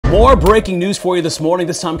More breaking news for you this morning,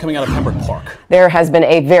 this time coming out of Pembroke Park. There has been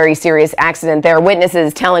a very serious accident there.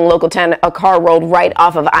 Witnesses telling Local 10 a car rolled right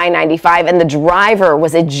off of I-95 and the driver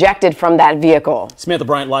was ejected from that vehicle. Samantha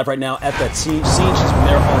Bryant live right now at that scene. She's been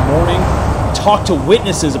there all morning. Talked to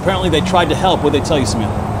witnesses. Apparently they tried to help. What did they tell you,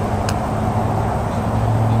 Samantha?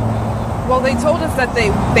 Well, they told us that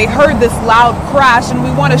they heard this loud crash, and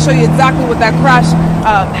we want to show you exactly what that crash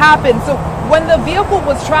happened. So when the vehicle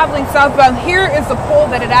was traveling southbound, here is the pole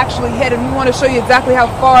that it actually hit, and we want to show you exactly how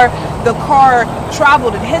far the car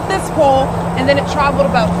traveled. It hit this pole, and then it traveled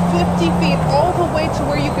about 50 feet all the way to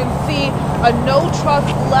where you can see a no truck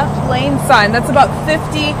left lane sign. That's about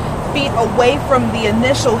 50 feet away from the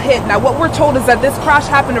initial hit. Now, what we're told is that this crash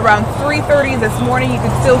happened around 3:30 this morning. You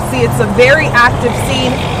can still see it's a very active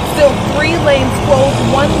scene. Still 3 lanes closed,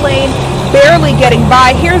 1 lane barely getting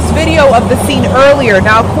by. Here's video of the scene earlier.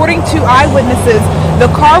 Now, according to eyewitnesses,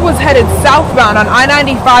 the car was headed southbound on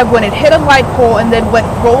I-95 when it hit a light pole and then went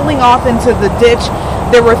rolling off into the ditch.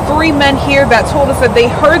 There were 3 men here that told us that they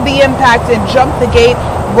heard the impact and jumped the gate,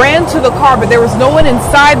 ran to the car, but there was no one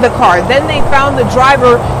inside the car. Then they found the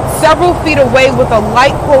driver several feet away with a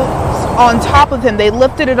light pole on top of him. They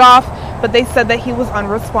lifted it off, but they said that he was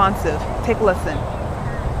unresponsive. Take a listen.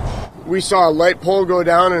 We saw a light pole go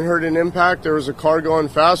down and heard an impact. There was a car going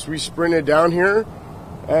fast. We sprinted down here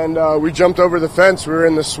and we jumped over the fence. We were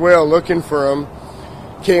in the swale looking for him.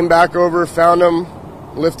 Came back over, found him,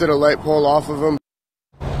 lifted a light pole off of him.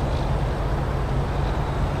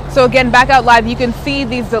 So again, back out live, you can see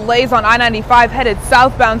these delays on I-95 headed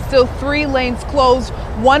southbound. Still 3 lanes closed,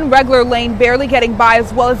 1 regular lane barely getting by,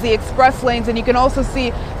 as well as the express lanes. And you can also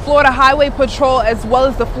see Florida Highway Patrol as well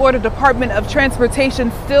as the Florida Department of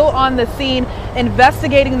Transportation still on the scene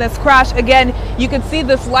investigating this crash. Again, you can see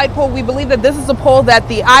this light pole. We believe that this is a pole that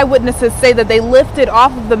the eyewitnesses say that they lifted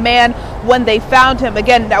off of the man when they found him.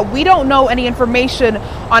 Again, now we don't know any information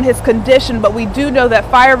on his condition, but we do know that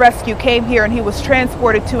fire rescue came here and he was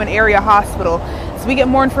transported to an area hospital. As we get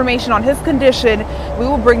more information on his condition, we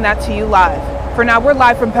will bring that to you live. For now, we're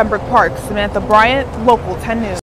live from Pembroke Park. Samantha Bryant, Local 10 News.